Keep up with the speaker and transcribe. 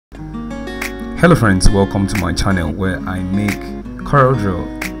Hello friends, welcome to my channel where I make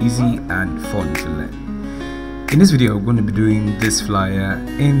CorelDraw easy and fun to learn. In this video, I'm going to be doing this flyer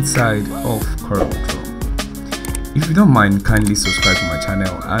inside of CorelDraw. If you don't mind, kindly subscribe to my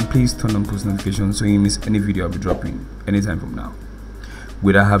channel and please turn on post notifications so you miss any video I'll be dropping anytime from now.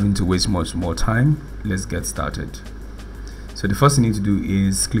 Without having to waste much more time, let's get started. So the first thing you need to do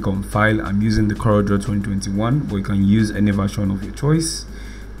is click on File. I'm using the CorelDraw 2021, but you can use any version of your choice.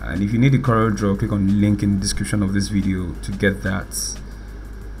 And if you need the CorelDraw, click on the link in the description of this video to get that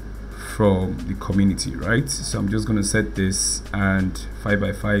from the community, right? So I'm just going to set this and 5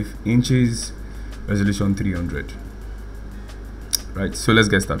 by 5 inches, resolution 300. Right, so let's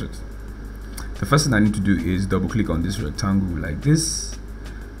get started. The first thing I need to do is double click on this rectangle like this,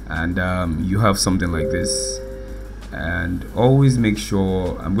 and you have something like this. And always make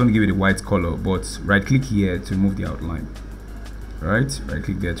sure, I'm going to give it a white color, but right click here to remove the outline. Right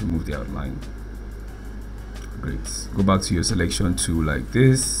click there to remove the outline. Great, go back to your selection tool like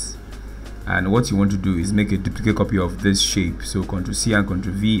this, and what you want to do is make a duplicate copy of this shape. So Ctrl C and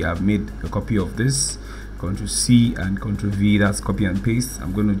Ctrl V, I've made a copy of this. Ctrl C and Ctrl V, that's copy and paste.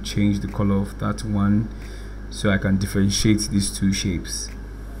 I'm going to change the color of that one so I can differentiate these two shapes.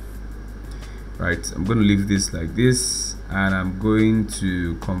 Right, I'm going to leave this like this, and I'm going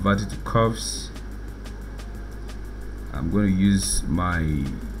to convert it to curves. I'm going to use my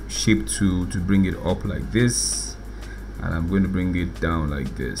shape tool to bring it up like this, and I'm going to bring it down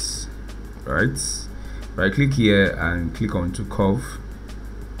like this. Right click here and click on to curve,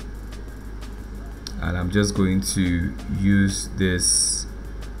 and I'm just going to use this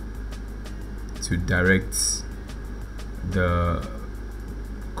to direct the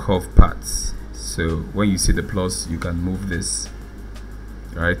curve parts. So when you see the plus, you can move this.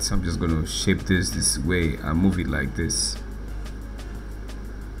 Right, so I'm just going to shape this way and move it like this.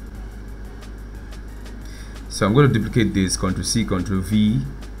 So I'm going to duplicate this, Ctrl C, Ctrl V,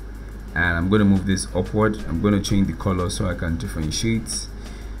 and I'm going to move this upward. I'm going to change the color so I can differentiate.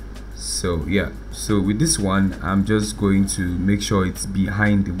 So yeah, so with this one, I'm just going to make sure it's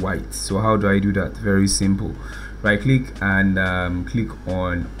behind the white. So how do I do that? Very simple. Right click and click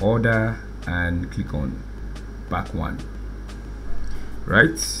on order and click on back one.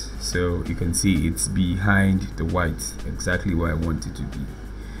 Right, so you can see it's behind the white, exactly where I want it to be.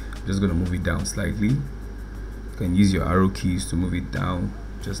 I'm just going to move it down slightly. You can use your arrow keys to move it down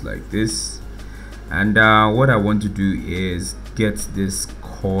just like this. And what I want to do is get this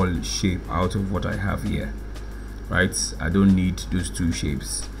curl shape out of what I have here. Right, I don't need those two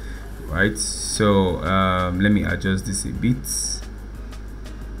shapes. Right, so let me adjust this a bit.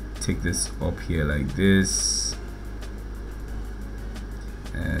 Take this up here like this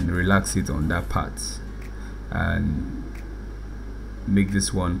and relax it on that part, and make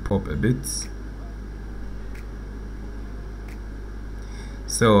this one pop a bit.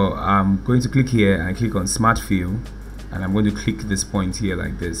 So I'm going to click here and click on Smart Fill, and I'm going to click this point here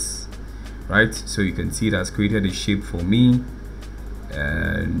like this. Right, so you can see it has created a shape for me,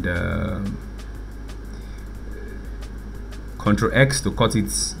 and Ctrl X to cut it,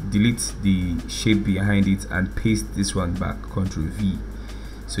 delete the shape behind it, and paste this one back, Ctrl V.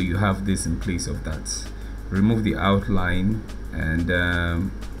 So you have this in place of that. Remove the outline, and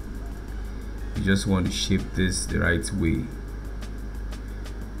you just want to shape this the right way,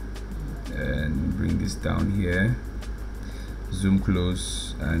 and bring this down here, zoom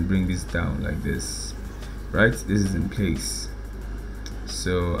close and bring this down like this. Right, this is in place.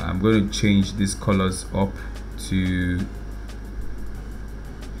 So I'm going to change these colors up to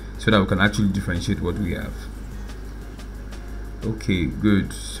so that we can actually differentiate what we have. Okay,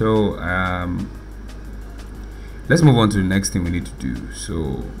 good. So let's move on to the next thing we need to do.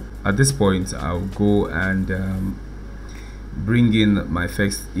 So at this point, I'll go and bring in my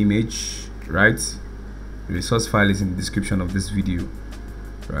first image. Right, the resource file is in the description of this video.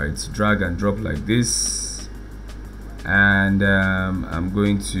 Right, drag and drop like this, and I'm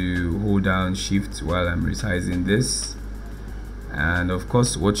going to hold down shift while I'm resizing this. And of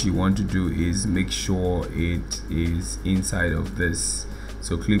course, what you want to do is make sure it is inside of this.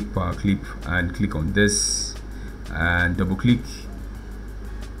 So click power clip and click on this and double click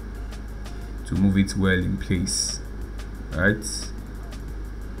to move it well in place. Right,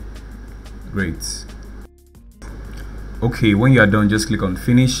 great. Okay, when you are done, just click on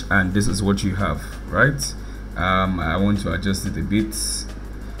finish, and this is what you have. Right, I want to adjust it a bit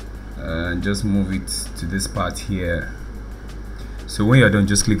and just move it to this part here. So when you're done,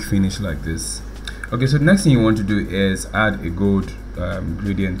 just click finish like this. Okay, so the next thing you want to do is add a gold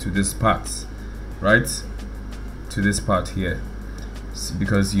gradient to this part, right, to this part here.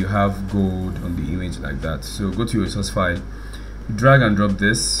 because you have gold on the image like that. So go to your source file, drag and drop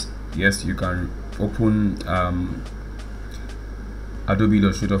this. Yes, you can open Adobe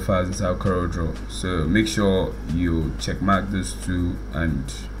Illustrator files inside CorelDraw, so make sure you check mark those two,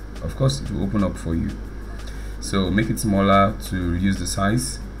 and of course it will open up for you. So make it smaller to reduce the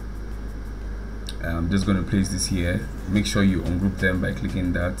size. I'm just going to place this here. Make sure you ungroup them by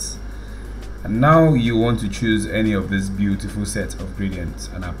clicking that, and now you want to choose any of this beautiful set of gradients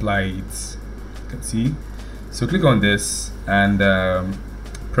and apply it. You can see, so click on this and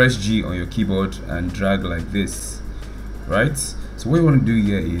press G on your keyboard and drag like this, right? So what you want to do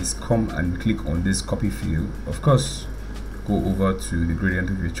here is come and click on this copy fill. Of course, go over to the gradient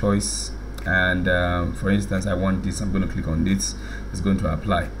of your choice, and for instance, I want this. I'm going to click on this. It's going to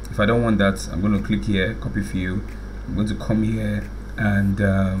apply. If I don't want that, I'm going to click here, copy fill. I'm going to come here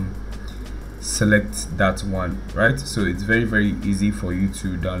and select that one, right? So it's very easy for you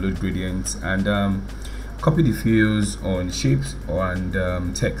to download gradients and copy the fills on shapes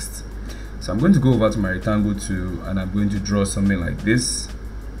and text. So I'm going to go over to my rectangle tool and I'm going to draw something like this,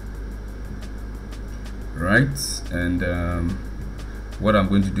 right? And what I'm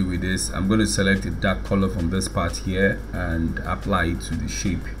going to do with this, I'm going to select a dark color from this part here and apply it to the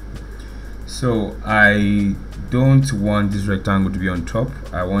shape. So I don't want this rectangle to be on top,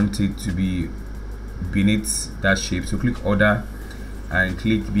 I want it to be beneath that shape. So click order and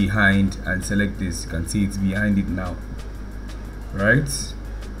click behind and select this. You can see it's behind it now, right?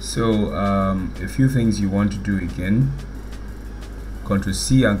 So a few things you want to do again: Ctrl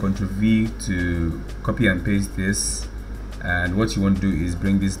C and Ctrl V to copy and paste this, and what you want to do is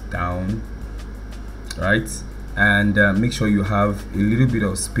bring this down, right? And make sure you have a little bit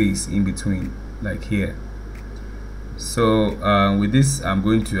of space in between, like here. So with this, I'm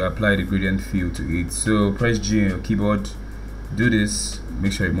going to apply the gradient fill to it. So press G on your keyboard, do this,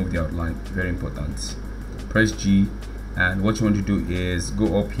 make sure you move the outline, very important. Press G, and what you want to do is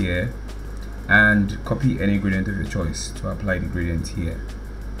go up here and copy any gradient of your choice to apply the gradient here.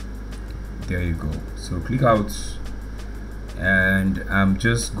 There you go. So click out, and I'm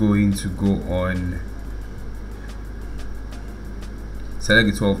just going to go on,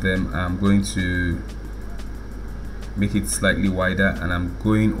 select the 12 of them. I'm going to make it slightly wider, and I'm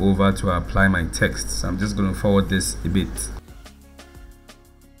going over to apply my text. So I'm just going to forward this a bit.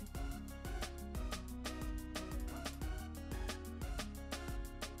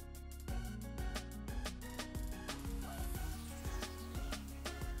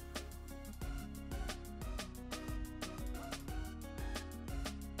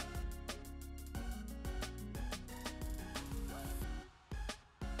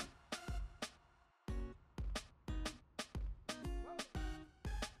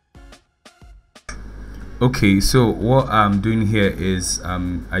 Okay, so what I'm doing here is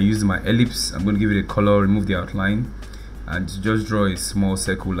I use my ellipse. I'm going to give it a color, remove the outline, and just draw a small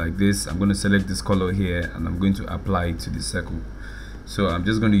circle like this. I'm going to select this color here and I'm going to apply it to the circle. So I'm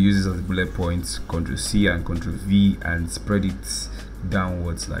just going to use this as a bullet point, Ctrl C and Ctrl V, and spread it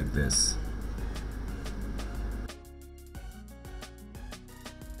downwards like this.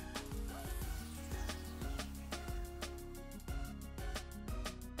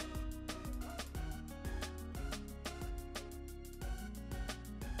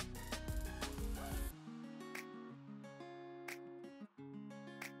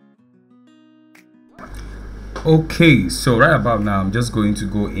 Okay, so right about now I'm just going to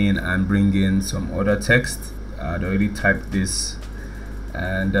go in and bring in some other text. I'd already typed this,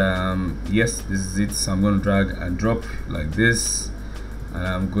 and yes, this is it. So I'm going to drag and drop like this, and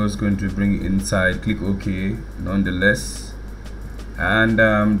I'm just going to bring it inside, click OK nonetheless,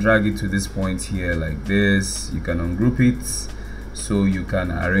 and drag it to this point here like this. You can ungroup it so you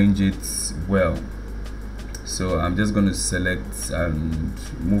can arrange it well. So I'm just going to select and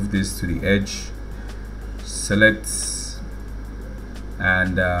move this to the edge, select,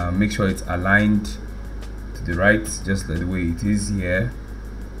 and make sure it's aligned to the right, just like the way it is here.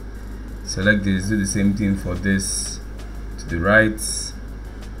 Select this, do the same thing for this to the right,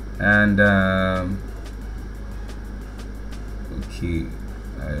 and okay,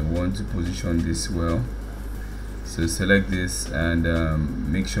 I want to position this well, so select this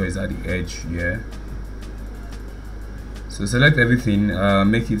and make sure it's at the edge here. So select everything,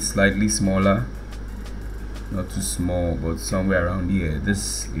 make it slightly smaller, not too small, but somewhere around here.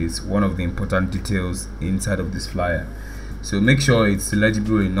 This is one of the important details inside of this flyer, so make sure it's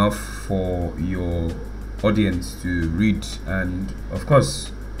legible enough for your audience to read. And of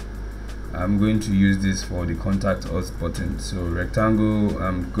course, I'm going to use this for the contact us button. So rectangle,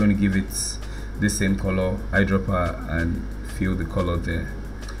 I'm going to give it the same color, eyedropper, and fill the color there.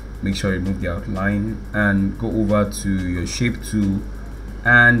 Make sure you remove the outline and go over to your shape tool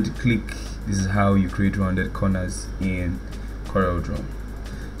and click. This is how you create rounded corners in CorelDraw.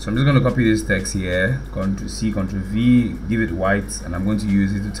 So I'm just going to copy this text here, Ctrl C, Ctrl V, give it white, and I'm going to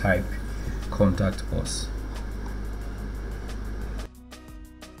use it to type contact us.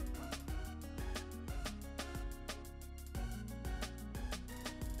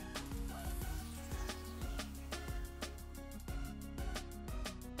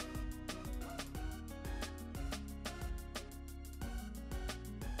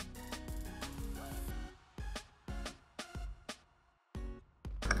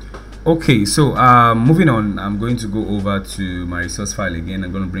 Okay, so moving on, I'm going to go over to my resource file again.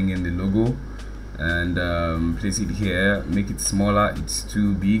 I'm going to bring in the logo and place it here, make it smaller. It's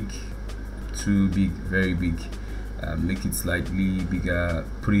too big, very big. Make it slightly bigger,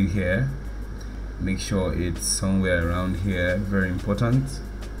 put it here, make sure it's somewhere around here, very important.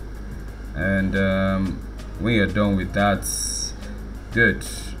 And when you're done with that, good,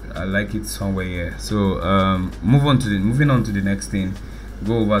 I like it somewhere here. So moving on to the next thing.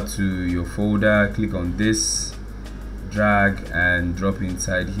 Go over to your folder, click on this, drag and drop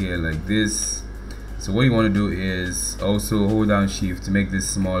inside here like this. So what you want to do is also hold down shift to make this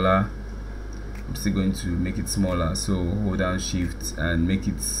smaller. I'm still going to make it smaller, so hold down shift and make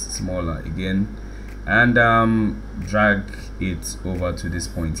it smaller again, and drag it over to this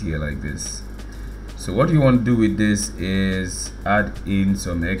point here like this. So what you want to do with this is add in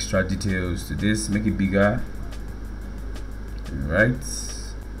some extra details to this, make it bigger, right?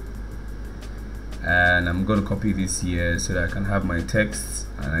 And I'm going to copy this here so that I can have my text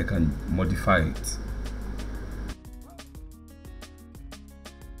and I can modify it.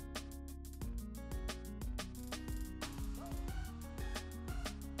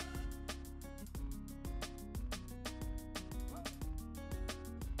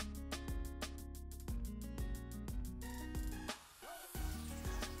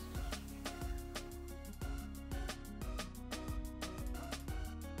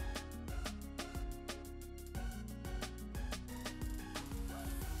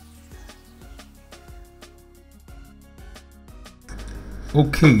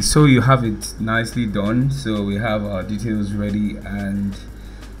 Okay, so you have it nicely done. So we have our details ready and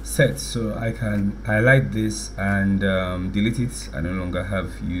set, so I can highlight this and delete it. I no longer have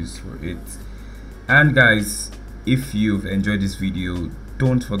use for it. And guys, if you've enjoyed this video,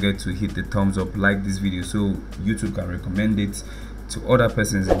 don't forget to hit the thumbs up, like this video so YouTube can recommend it to other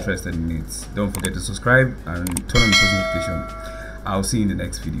persons interested in it. Don't forget to subscribe and turn on the post notification. I'll see you in the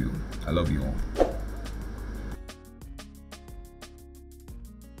next video. I love you all.